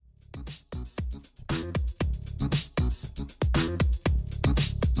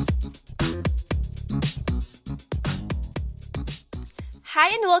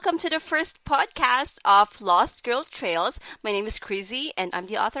Hi, and welcome to the first podcast of Lost Girl Trails. My name is Chrissy, and I'm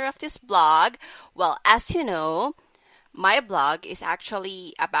the author of this blog. Well, as you know, my blog is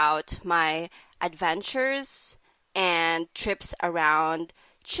actually about my adventures and trips around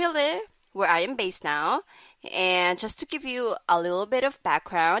Chile, where I am based now. And just to give you a little bit of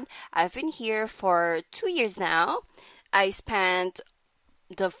background, I've been here for 2 years now. I spent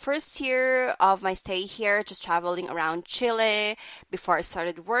the first year of my stay here just traveling around Chile before I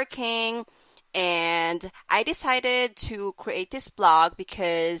started working. And I decided to create this blog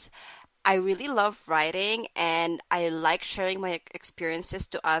because I really love writing and I like sharing my experiences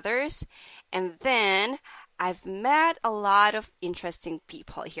to others. And then I've met a lot of interesting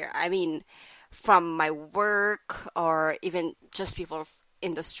people here. I mean, from my work or even just people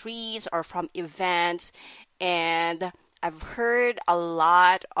in the streets or from events. And I've heard a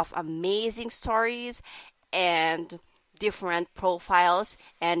lot of amazing stories and different profiles,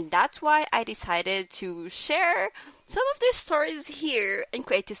 and that's why I decided to share some of their stories here and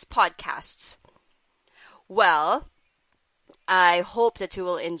create these podcasts. Well, I hope that you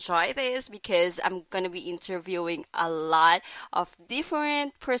will enjoy this because I'm going to be interviewing a lot of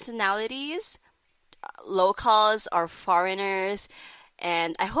different personalities, locals or foreigners,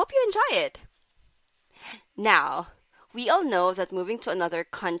 and I hope you enjoy it. Now, we all know that moving to another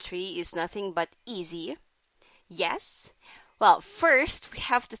country is nothing but easy. Yes? Well, first, we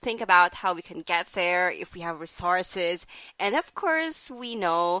have to think about how we can get there, if we have resources, and of course, we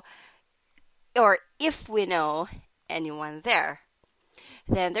know, or if we know anyone there.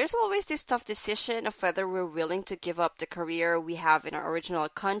 Then there's always this tough decision of whether we're willing to give up the career we have in our original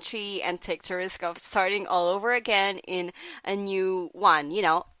country and take the risk of starting all over again in a new one,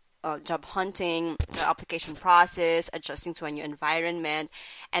 job hunting, the application process, adjusting to a new environment,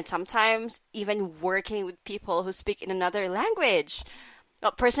 and sometimes even working with people who speak in another language.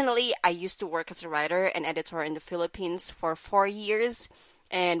 Well, personally, I used to work as a writer and editor in the Philippines for 4 years.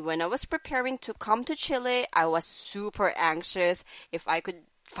 And when I was preparing to come to Chile, I was super anxious if I could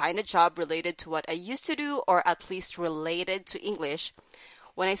find a job related to what I used to do or at least related to English.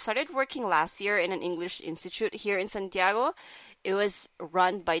 When I started working last year in an English institute here in Santiago, it was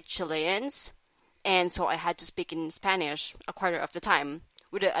run by Chileans, and so I had to speak in Spanish a quarter of the time,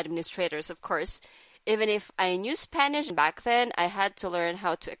 with the administrators, of course. Even if I knew Spanish back then, I had to learn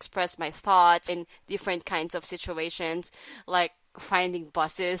how to express my thoughts in different kinds of situations, like finding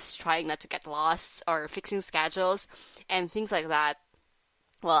buses, trying not to get lost, or fixing schedules, and things like that.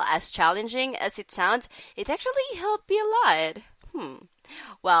 Well, as challenging as it sounds, it actually helped me a lot.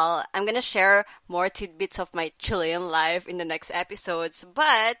 Well, I'm gonna share more tidbits of my Chilean life in the next episodes,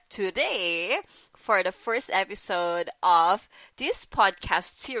 but today, for the first episode of this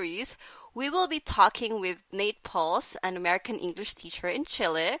podcast series, we will be talking with Nate Pauls, an American English teacher in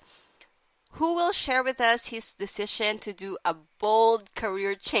Chile, who will share with us his decision to do a bold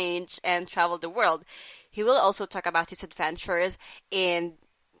career change and travel the world. He will also talk about his adventures in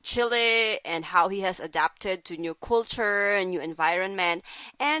Chile and how he has adapted to new culture, new environment,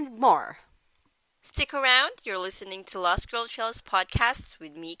 and more. Stick around. You're listening to Lost Girl Trails podcasts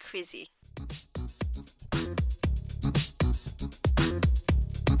with me, Chrissy.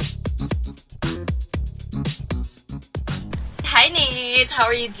 Hi, Nate. How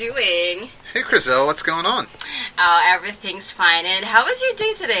are you doing? Hey, Chriselle. What's going on? Oh, everything's fine. And how was your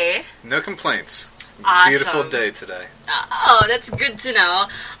day today? No complaints. Awesome. Beautiful day today. Oh, that's good to know.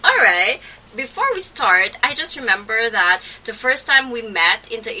 All right. Before we start, I just remember that the first time we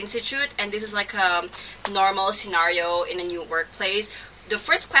met in the institute, and this is like a normal scenario in a new workplace, the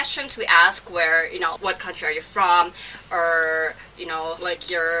first questions we asked were, what country are you from? Or, like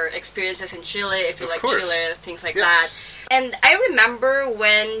your experiences in Chile, if you like Chile, things like that. And I remember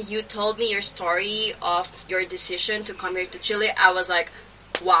when you told me your story of your decision to come here to Chile, I was like,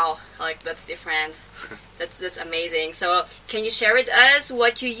 wow, that's different. That's amazing. So can you share with us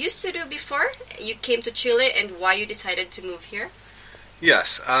what you used to do before you came to Chile and why you decided to move here?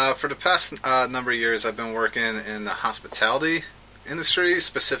 Yes. For the past number of years, I've been working in the hospitality industry,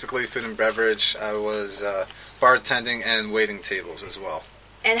 specifically food and beverage. I was bartending and waiting tables as well.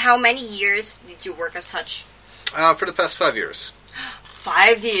 And how many years did you work as such? For the past 5 years.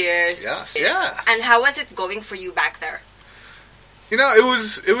 5 years? Yes, yeah. And how was it going for you back there?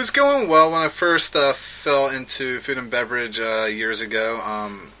 It was going well when I first fell into food and beverage years ago.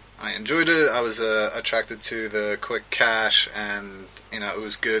 I enjoyed it. I was attracted to the quick cash, and it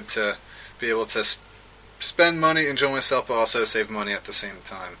was good to be able to spend money, enjoy myself, but also save money at the same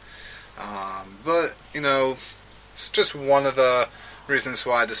time. But it's just one of the reasons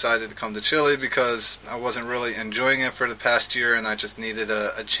why I decided to come to Chile, because I wasn't really enjoying it for the past year, and I just needed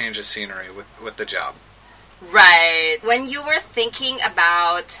a change of scenery with the job. Right. When you were thinking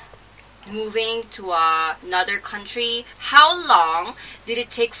about moving to another country, how long did it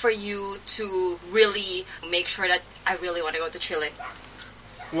take for you to really make sure that I really want to go to Chile?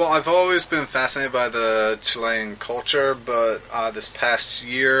 Well, I've always been fascinated by the Chilean culture, but this past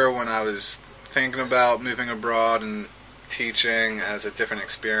year when I was thinking about moving abroad and teaching as a different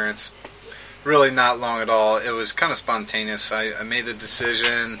experience, really not long at all. It was kind of spontaneous. I made the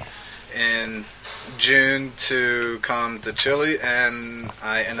decision in June to come to Chile, and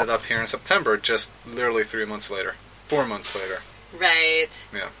I ended up here in September, just literally 4 months later. Right.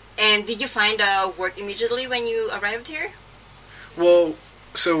 Yeah. And did you find work immediately when you arrived here? Well,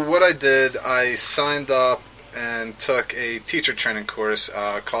 so what I did, I signed up and took a teacher training course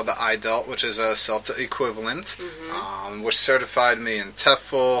called the IDELT, which is a CELTA equivalent, which certified me in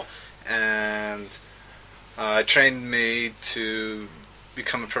TEFL, and trained me to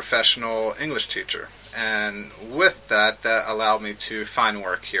become a professional English teacher. And with that allowed me to find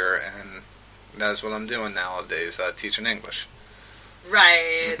work here, and that's what I'm doing nowadays, teaching English.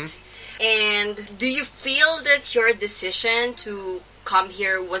 Right. And do you feel that your decision to come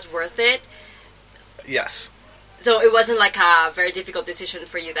here was worth it? Yes. So it wasn't like a very difficult decision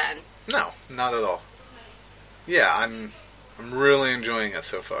for you then? No, not at all. Yeah, I'm really enjoying it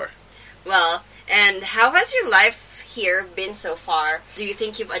so far. Well, and how has your life here been so far? Do you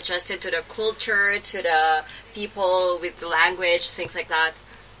think you've adjusted to the culture, to the people, with the language, things like that?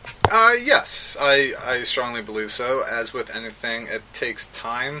 Yes, I strongly believe so. As with anything, it takes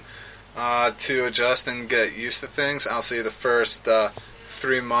time to adjust and get used to things. I'll say the first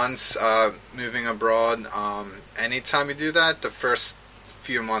 3 months moving abroad, anytime you do that, the first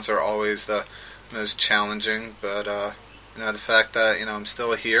few months are always the most challenging. But the fact that I'm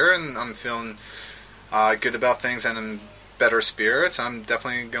still here and I'm feeling good about things and in better spirits, I'm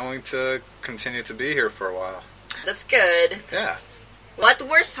definitely going to continue to be here for a while. That's good. Yeah. What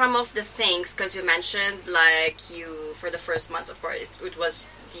were some of the things, because you mentioned for the first months, of course, it was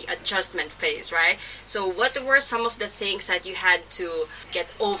the adjustment phase, right? So what were some of the things that you had to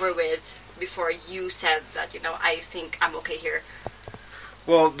get over with before you said that, I think I'm okay here?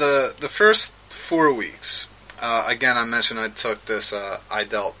 Well, the first 4 weeks, again, I mentioned I took this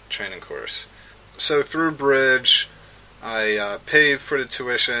IDELT training course. So through Bridge, I paid for the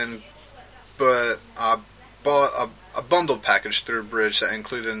tuition, but I bought a bundle package through Bridge that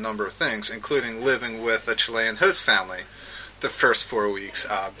included a number of things, including living with a Chilean host family the first 4 weeks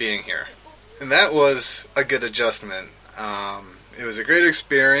being here. And that was a good adjustment. It was a great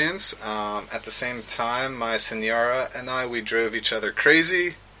experience. At the same time, my senora and we drove each other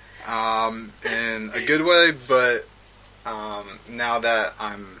crazy in a good way, but now that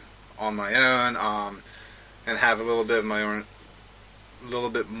I'm on my own and have a little bit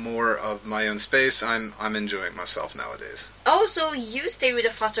more of my own space, I'm enjoying myself nowadays. Oh, so you stayed with a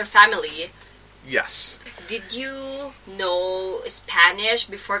foster family? Yes. Did you know Spanish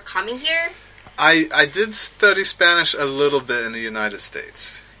before coming here? I did study Spanish a little bit in the United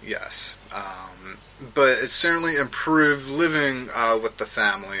States, yes. But it certainly improved living with the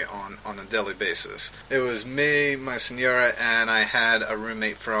family on a daily basis. It was me, my senora, and I had a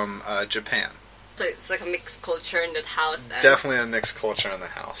roommate from Japan. So it's like a mixed culture in that house then? Definitely a mixed culture in the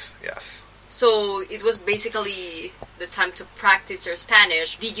house, yes. So it was basically the time to practice your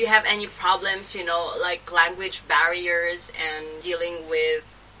Spanish. Did you have any problems, like language barriers and dealing with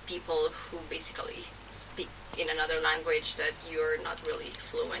people who basically speak in another language that you're not really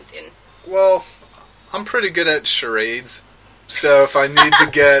fluent in? Well, I'm pretty good at charades, so if I need to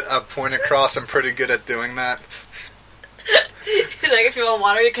get a point across, I'm pretty good at doing that. Like if you want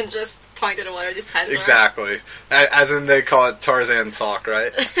water, you can just point at the water, dispenser. Exactly. As in they call it Tarzan talk,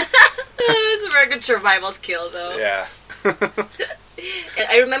 right? It's a very good survival skill, though. Yeah. And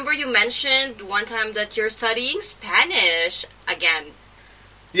I remember you mentioned one time that you're studying Spanish again.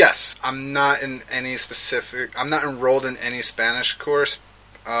 Yes. I'm not enrolled in any Spanish course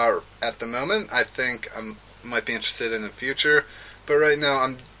at the moment. I think I might be interested in the future. But right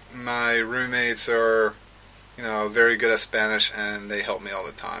now, my roommates are, very good at Spanish, and they help me all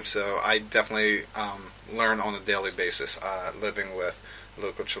the time. So I definitely learn on a daily basis living with a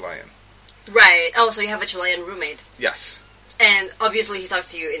local Chilean. Right. Oh, so you have a Chilean roommate. Yes. And obviously he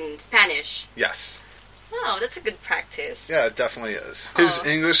talks to you in Spanish. Yes. Oh, that's a good practice. Yeah, it definitely is. His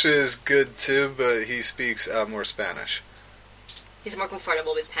English is good too, but he speaks more Spanish. He's more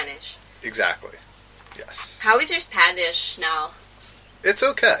comfortable with Spanish. Exactly. Yes. How is your Spanish now? It's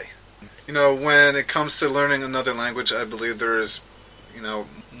okay. When it comes to learning another language, I believe there's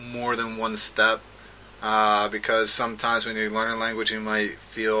more than one step. Because sometimes when you learn a language, you might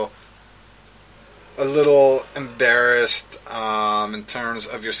feel a little embarrassed in terms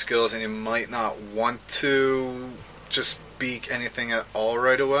of your skills, and you might not want to just speak anything at all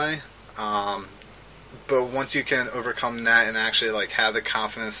right away. But once you can overcome that and actually have the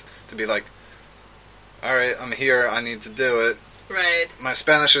confidence to be like, all right, I'm here, I need to do it. Right. My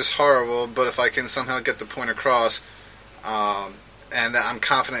Spanish is horrible, but if I can somehow get the point across, and that I'm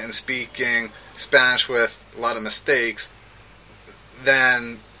confident in speaking Spanish with a lot of mistakes,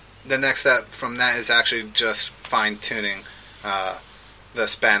 then the next step from that is actually just fine-tuning the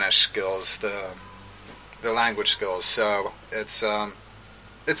Spanish skills, the language skills. So it's all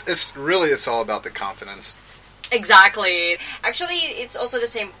about the confidence. Exactly. Actually, it's also the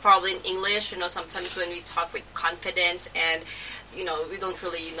same probably in English. Sometimes when we talk with confidence and we don't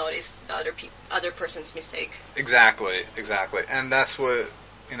really notice the other person's mistake. Exactly. And that's what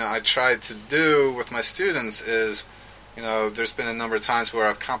I tried to do with my students is, there's been a number of times where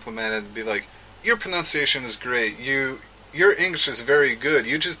I've complimented, be like, your pronunciation is great. Your English is very good.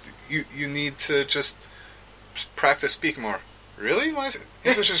 You need to just practice speaking more. Really? Why is it?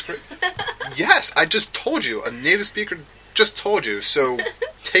 English is great. Yes, I just told you. A native speaker just told you. So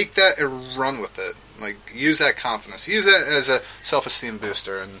take that and run with it. Use that confidence. Use that as a self-esteem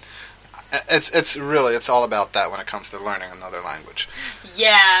booster. And it's all about that when it comes to learning another language.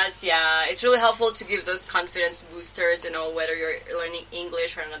 Yes, yeah. It's really helpful to give those confidence boosters, whether you're learning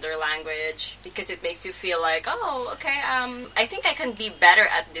English or another language, because it makes you feel like, oh, okay, I think I can be better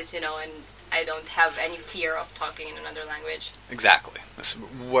at this, and I don't have any fear of talking in another language. Exactly. That's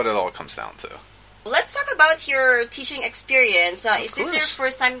what it all comes down to. Let's talk about your teaching experience. Is this your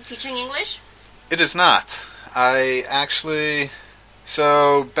first time teaching English? It is not.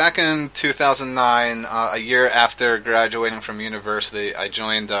 So back in 2009, a year after graduating from university, I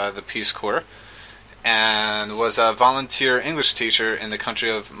joined the Peace Corps and was a volunteer English teacher in the country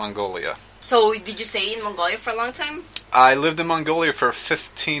of Mongolia. So did you stay in Mongolia for a long time? I lived in Mongolia for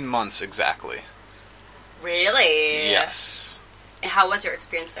 15 months exactly. Really? Yes. And how was your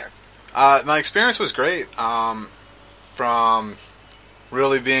experience there? My experience was great. From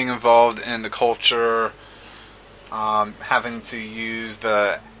really being involved in the culture, having to use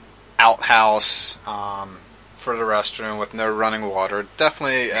the outhouse for the restroom with no running water.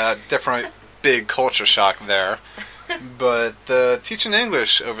 Definitely a different big culture shock there. But the teaching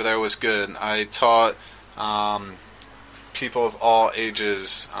English over there was good. I taught people of all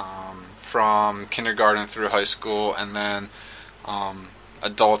ages, from kindergarten through high school, and then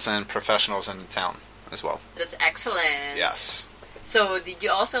adults and professionals in the town as well. That's excellent. Yes. So did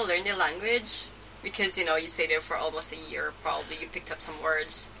you also learn the language? Because, you stayed there for almost a year, probably. You picked up some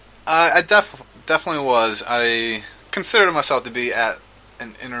words. I definitely was. I considered myself to be at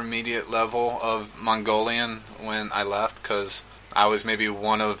an intermediate level of Mongolian when I left, because I was maybe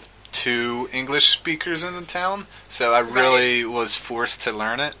one of 2 English speakers in the town, so I really was forced to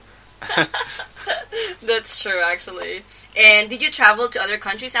learn it. That's true, actually. And did you travel to other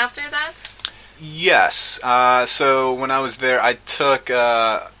countries after that? Yes. So when I was there, I took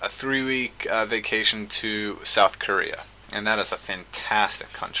a 3-week vacation to South Korea, and that is a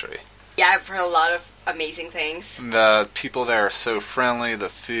fantastic country. Yeah, I've heard a lot of amazing things. The people there are so friendly. The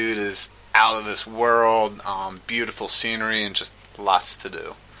food is out of this world. Beautiful scenery and just lots to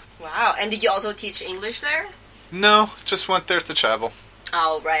do. Wow. And did you also teach English there? No, just went there to travel.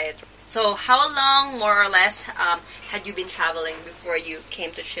 Oh, right. So how long, more or less, had you been traveling before you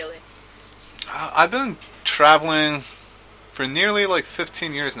came to Chile? I've been traveling for nearly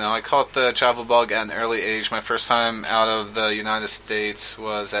 15 years now. I caught the travel bug at an early age. My first time out of the United States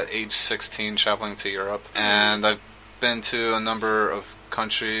was at age 16, traveling to Europe. And I've been to a number of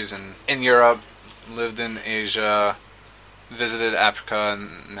countries in Europe, lived in Asia, visited Africa,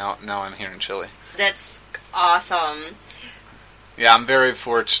 and now I'm here in Chile. That's awesome. Yeah, I'm very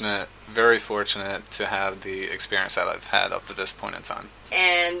fortunate to have the experience that I've had up to this point in time.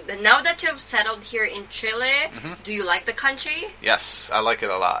 And now that you've settled here in Chile, do you like the country? Yes, I like it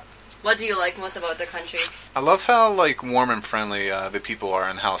a lot. What do you like most about the country? I love how warm and friendly the people are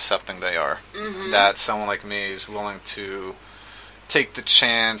and how accepting they are. Mm-hmm. That someone like me is willing to take the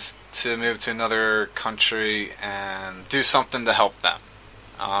chance to move to another country and do something to help them.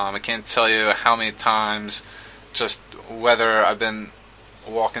 I can't tell you how many times, just whether I've been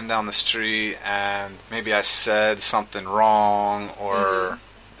walking down the street and maybe I said something wrong, or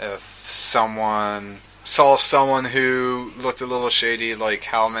if someone saw someone who looked a little shady,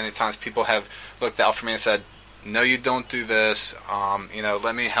 how many times people have looked out for me and said, no, you don't do this,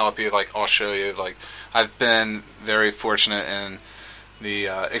 let me help you, I'll show you. I've been very fortunate in the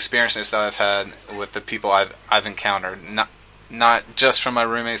experiences that I've had with the people I've encountered. Not just from my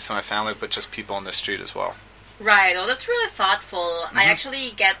roommates to my family, but just people on the street as well. Right. Well, that's really thoughtful. Mm-hmm. I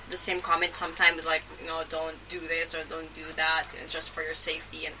actually get the same comment sometimes, like, don't do this or don't do that, just for your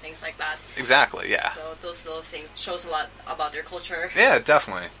safety and things like that. Exactly. Yeah. So those little things shows a lot about their culture. Yeah,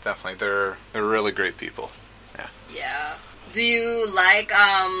 definitely. They're really great people. Yeah. Yeah. Do you like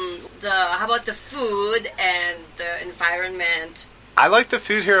how about the food and the environment? I like the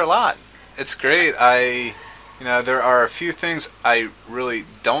food here a lot. It's great. There are a few things I really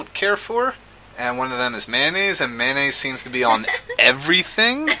don't care for. And one of them is mayonnaise, and mayonnaise seems to be on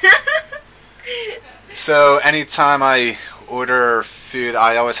everything. So anytime I order food,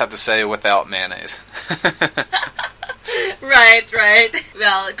 I always have to say without mayonnaise. Right.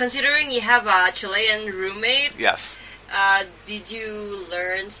 Well, considering you have a Chilean roommate, yes. Did you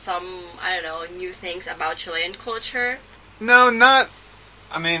learn some, new things about Chilean culture? No, not.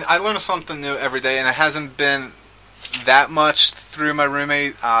 I mean, I learn something new every day, and it hasn't been that much through my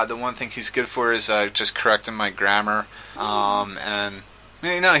roommate. The one thing he's good for is just correcting my grammar. And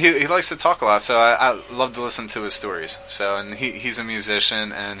he likes to talk a lot, so I love to listen to his stories. So, and he's a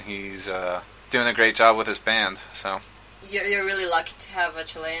musician, and he's doing a great job with his band. So you're really lucky to have a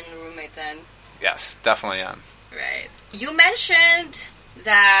Chilean roommate then. Yes, definitely am. Right. You mentioned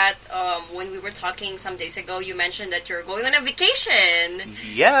that when we were talking some days ago, you mentioned that you're going on a vacation.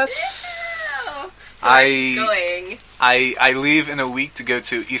 Yes. Yeah. So where are you going? I leave in a week to go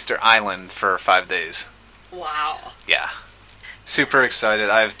to Easter Island for 5 days. Wow. Yeah. Super excited.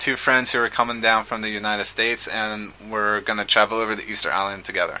 I have 2 friends who are coming down from the United States, and we're going to travel over to Easter Island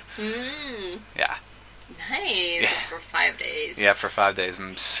together. Yeah. Nice. Yeah. For 5 days. Yeah, for 5 days.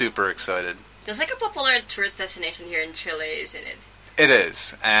 I'm super excited. It's like a popular tourist destination here in Chile, isn't it? It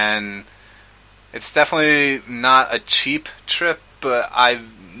is. And it's definitely not a cheap trip, but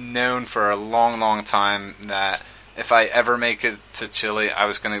I've known for a long, long time that if I ever make it to Chile, I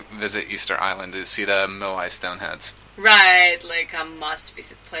was going to visit Easter Island to see the Moai Stoneheads. Right, like a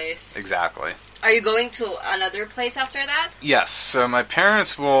must-visit place. Exactly. Are you going to another place after that? Yes, so my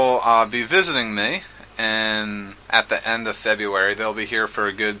parents will be visiting me, and at the end of February, they'll be here for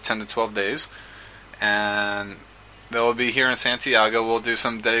a good 10 to 12 days, and they'll be here in Santiago. We'll do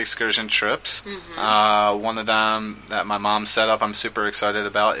some day excursion trips. Mm-hmm. One of them that my mom set up I'm super excited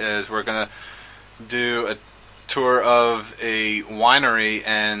about is we're going to do a tour of a winery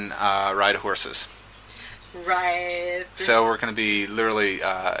and ride horses. Right. So we're going to be literally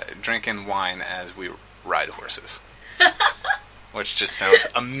drinking wine as we ride horses. Which just sounds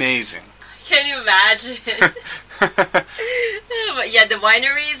amazing. Can you imagine? But yeah, the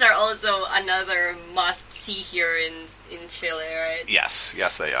wineries are also another must-see here in Chile, right? Yes,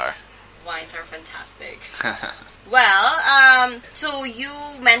 they are. Wines are fantastic. Well, so you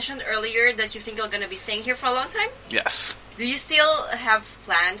mentioned earlier that you think you're going to be staying here for a long time? Yes. Do you still have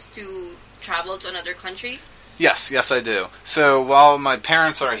plans to travel to another country? Yes, I do. So while my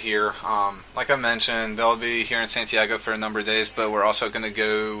parents are here, like I mentioned, they'll be here in Santiago for a number of days, but we're also going to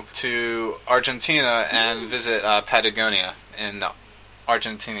go to Argentina and visit Patagonia in the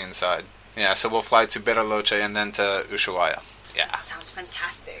Argentinian side. Yeah, so we'll fly to Bariloche and then to Ushuaia. Yeah. That sounds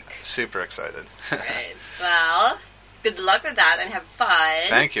fantastic. Super excited. Right. Well, good luck with that and have fun.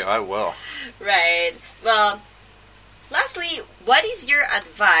 Thank you, I will. Right. Well, lastly, what is your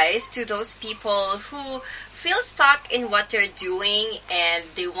advice to those people who feel stuck in what they're doing and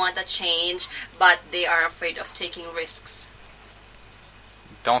they want a change, but they are afraid of taking risks?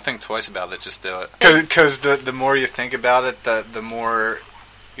 Don't think twice about it, just do it. Because the more you think about it, the more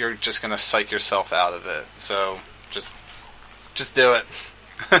you're just going to psych yourself out of it. So just do it.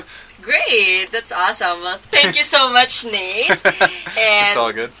 Great, that's awesome. Well, thank you so much, Nate. And it's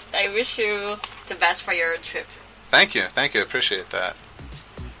all good. I wish you the best for your trip. Thank you, appreciate that.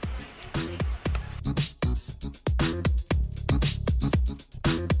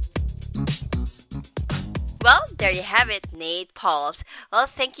 Well, there you have it, Nate Pauls. Well,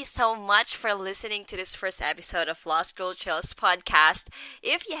 thank you so much for listening to this first episode of Lost Girl Trails podcast.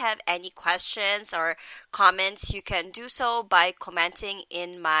 If you have any questions or comments, you can do so by commenting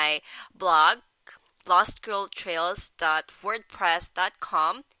in my blog,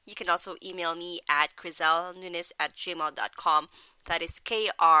 lostgirltrails.wordpress.com. You can also email me at crizelnunes@gmail.com. That is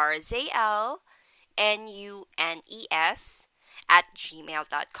KRZLNUNES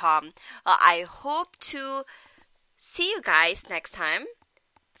 @gmail.com. I hope to see you guys next time.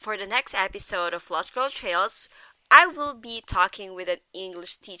 For the next episode of Lost Girl Trails, I will be talking with an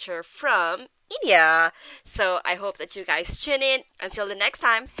English teacher from India. So I hope that you guys tune in. Until the next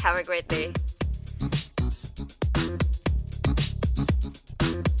time, have a great day.